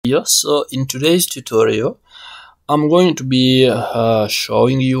So in today's tutorial, I'm going to be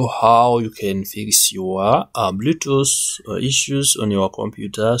showing you how you can fix your Bluetooth issues on your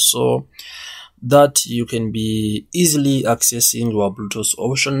computer so that you can be easily accessing your Bluetooth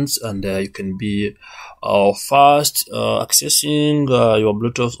options, and you can be fast accessing your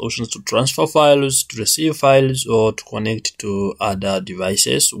Bluetooth options to transfer files, to receive files, or to connect to other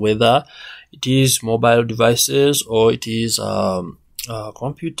devices, whether it is mobile devices or it is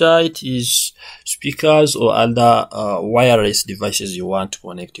computer, it is speakers or other wireless devices you want to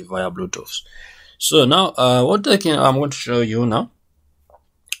connect via Bluetooth. So now what I'm going to show you now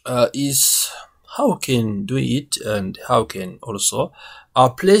is how you can do it, and how you can also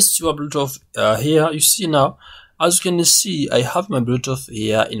place your Bluetooth here. You see now, as you can see, I have my Bluetooth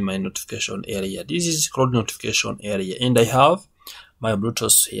here in my notification area. This is called notification area, and I have my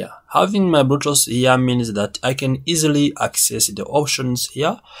Bluetooth here. Having my Bluetooth here means that I can easily access the options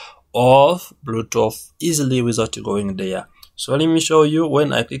here of Bluetooth easily without going there. So let me show you.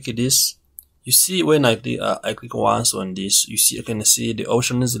 When I click this, you see when I click once on this, you see I can see the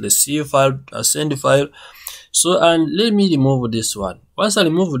options: receive file, send file. So, and let me remove this one. Once I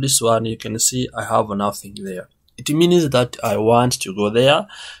remove this one, you can see I have nothing there. It means that I want to go there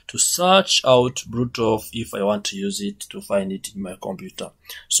to search out Bluetooth if I want to use it to find it in my computer.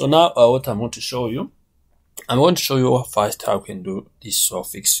 So now what I'm going to show you, I'm going to show you first how you can do this or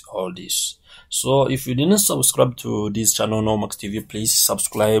fix all this. So if you didn't subscribe to this channel, Nomax TV, please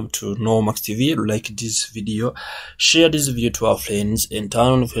subscribe to Nomax TV, like this video, share this video to our friends, and turn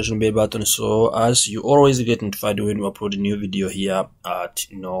on the notification bell button so as you always get notified when we upload a new video here at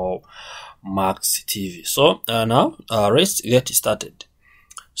Nomax TV. So now let's get started.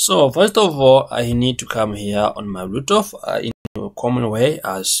 So first of all, I need to come here on my Bluetooth in a common way,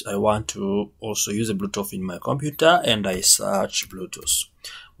 as I want to also use a Bluetooth in my computer, and I search Bluetooth.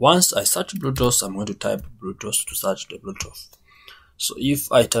 Once I search Bluetooth, I'm going to type Bluetooth to search the Bluetooth. So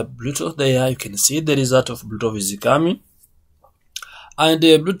if I type Bluetooth there, you can see the result of Bluetooth is coming. And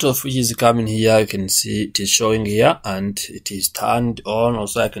the Bluetooth which is coming here, you can see it is showing here, and it is turned on.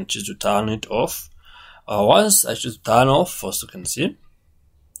 Also, I can choose to turn it off. Once I choose to turn off, first you can see,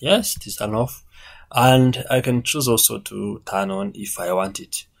 yes, it is turned off. And I can choose also to turn on if I want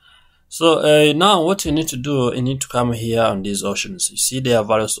it. So now what you need to do, you need to come here on these options. You see there are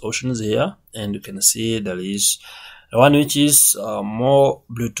various options here, and you can see there is one which is more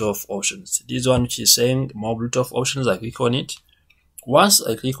Bluetooth options. This one which is saying more Bluetooth options. I click on it. Once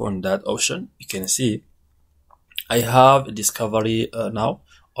I click on that option, you can see I have a discovery now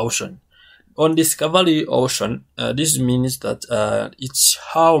option. On discovery option, this means that it's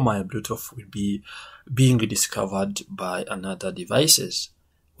how my Bluetooth will be being discovered by another devices.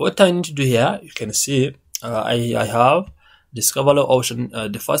 What I need to do here, you can see I have discovery option.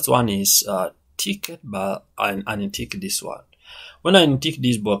 The first one is tick, but I untick this one. When I untick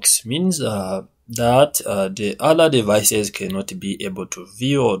this box, means that the other devices cannot be able to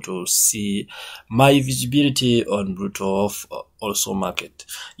view or to see my visibility on Bluetooth also market.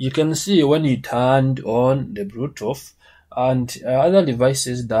 You can see when you turned on the Bluetooth, and other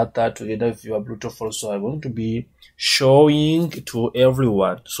devices that are together with your Bluetooth also are going to be showing to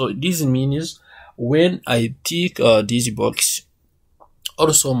everyone. So this means when I tick this box,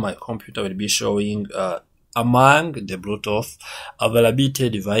 also my computer will be showing among the Bluetooth availability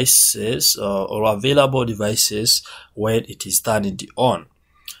devices or available devices when it is turned on.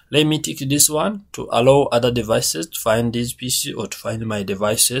 Let me tick this one to allow other devices to find this PC or to find my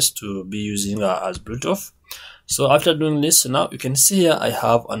devices to be using as Bluetooth. So after doing this, now you can see here I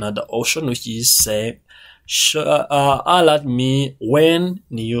have another option which is saying alert me when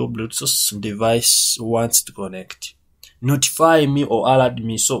new Bluetooth device wants to connect. Notify me or alert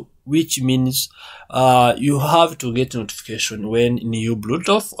me. So which means you have to get notification when new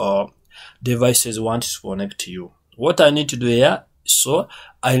Bluetooth or devices want to connect to you. What I need to do here, so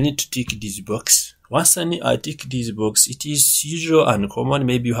I need to tick this box. Once I tick this box, it is usual and common.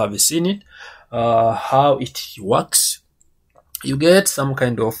 Maybe you have seen it. How it works, you get some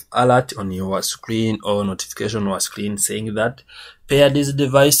kind of alert on your screen or notification on your screen saying that pair this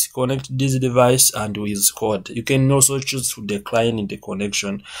device, connect this device, and with code. You can also choose to decline the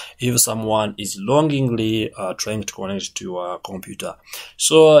connection if someone is longingly trying to connect to your computer.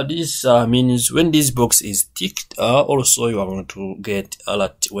 So this means when this box is ticked, also you are going to get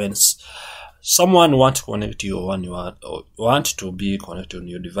alert when someone wants to connect to you, or want to be connected on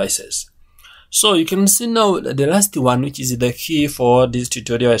your devices. So you can see now the last one, which is the key for this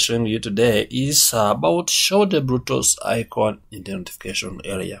tutorial I'm showing you today, is about show the Bluetooth icon in the notification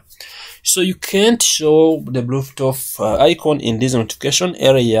area. So you can't show the Bluetooth icon in this notification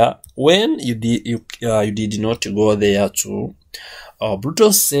area when you did not go there to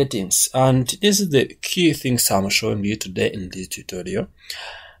Bluetooth settings, and this is the key things I'm showing you today in this tutorial.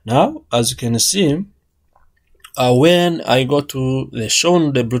 Now, as you can see, when I go to the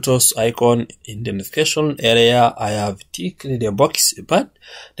shown the Bluetooth icon in the notification area, I have ticked the box, but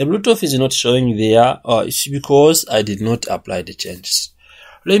the Bluetooth is not showing there. It's because I did not apply the changes.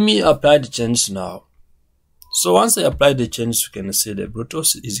 Let me apply the changes now. So once I apply the changes, you can see the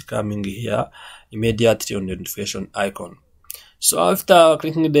Bluetooth is coming here immediately on the notification icon. So after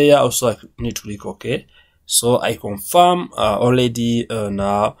clicking there, also I need to click OK. So I confirm already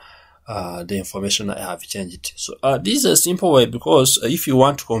now the information I have changed. So this is a simple way, because if you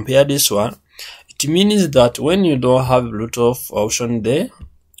want to compare this one, it means that when you don't have Bluetooth option there,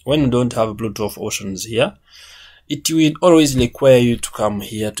 when you don't have Bluetooth options here, it will always require you to come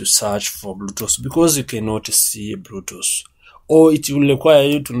here to search for Bluetooth, because you cannot see Bluetooth. Or it will require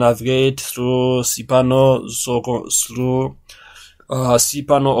you to navigate through cPanel, through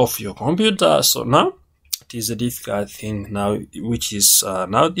cPanel of your computer. So now it is a difficult thing now, which is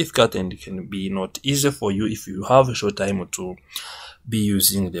now difficult, and it can be not easy for you if you have a short time to be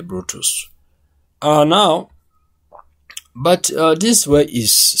using the Bluetooth. This way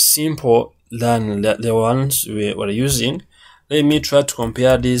is simple than the ones we were using. Let me try to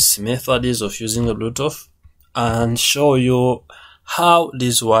compare these methods of using the Bluetooth and show you how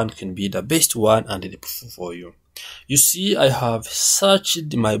this one can be the best one and the preferred for you. You see, I have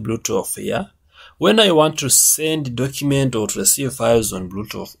searched my Bluetooth here. When I want to send document or to receive files on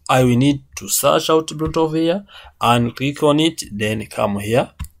Bluetooth, I will need to search out Bluetooth here and click on it, then come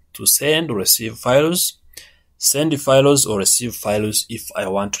here to send or receive files, send files or receive files. If I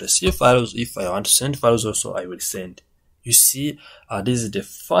want to receive files, if I want to send files also, I will send. You see, this is the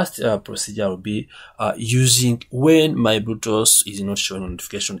first procedure I will be using when my Bluetooth is not showing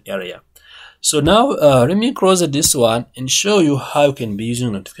notification area. So now let me close this one and show you how you can be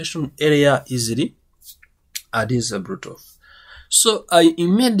using notification area easily. This is Bluetooth. So I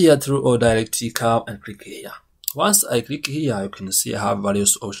immediately or directly come and click here. Once I click here, you can see I have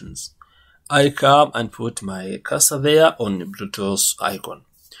various options. I come and put my cursor there on the Bluetooth icon.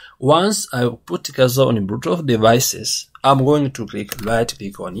 Once I put cursor on the Bluetooth devices, I'm going to right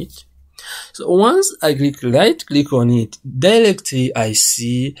click on it. So once I right click on it, directly I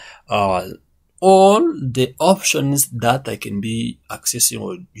see all the options that I can be accessing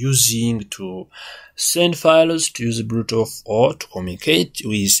or using to send files, to use Bluetooth, or to communicate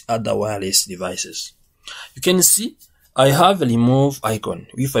with other wireless devices. You can see I have a remove icon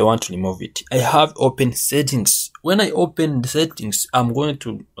if I want to remove it. I have open settings. When I open the settings, I'm going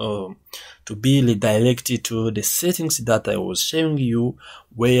to be redirected to the settings that I was showing you,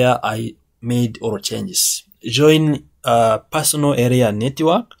 where I made all changes. Join personal area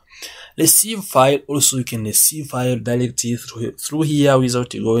network. Receive file, also you can receive file directly through here without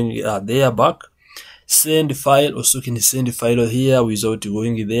going there back. Send file, also you can send file here without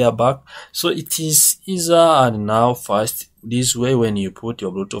going there back. So it is easier and now fast this way when you put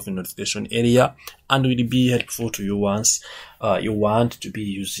your Bluetooth in notification area, and will be helpful to you once you want to be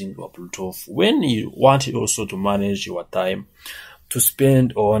using your Bluetooth, when you want also to manage your time to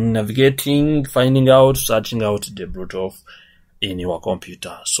spend on navigating, finding out, searching out the Bluetooth in your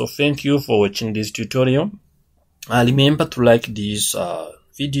computer. So thank you for watching this tutorial. Remember to like this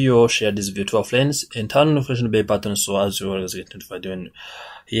video, share this video to our friends, and turn on the notification bell button so as you always get notified when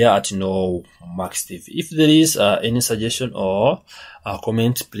here at No Max TV. If there is any suggestion or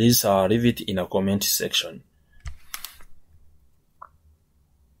comment, please leave it in a comment section.